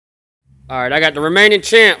All right, I got the remaining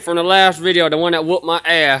champ from the last video, the one that whooped my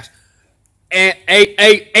ass.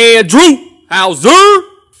 Andrew Hauser.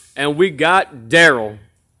 And we got Daryl.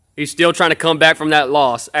 He's still trying to come back from that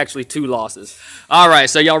loss. Actually, 2 losses. All right,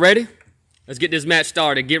 so y'all ready? Let's get this match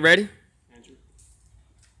started. Get ready. Andrew,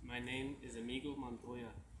 my name is Amigo Montoya.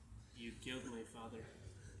 You killed my father.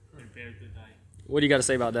 Prepare to die. What do you got to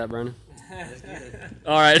say about that, Brandon?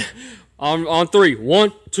 All right, on 3.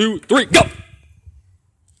 1, 2, 3, go!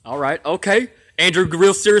 All right, okay. Andrew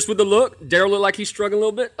real serious with the look. Daryl look like he's struggling a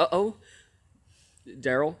little bit. Uh-oh.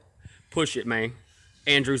 Daryl, push it, man.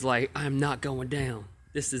 Andrew's like, I'm not going down.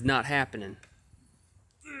 This is not happening.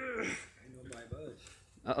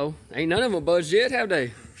 Uh-oh. Ain't none of them buzzed yet, have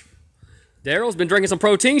they? Daryl's been drinking some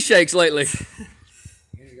protein shakes lately.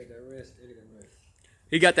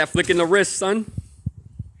 He got that flick in the wrist, son.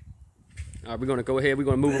 All right, we're going to go ahead. We're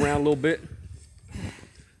going to move around a little bit.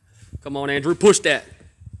 Come on, Andrew. Push that.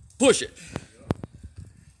 Push it.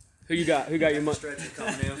 Who you got? Who got your money?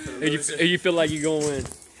 Who you feel like you're going to win?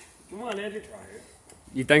 Come on, Andrew.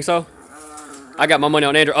 You think so? I got my money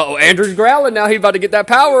on Andrew. Uh-oh, Andrew's growling now. He's about to get that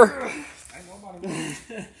power.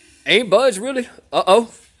 Ain't budge, really.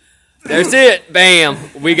 Uh-oh. There's it. Bam.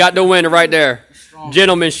 We got the winner right there.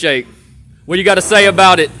 Gentleman's shake. What do you got to say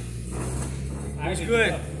about it? He's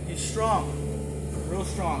good. He's strong. Real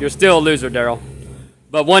strong. You're still a loser, Daryl.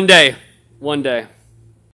 But one day.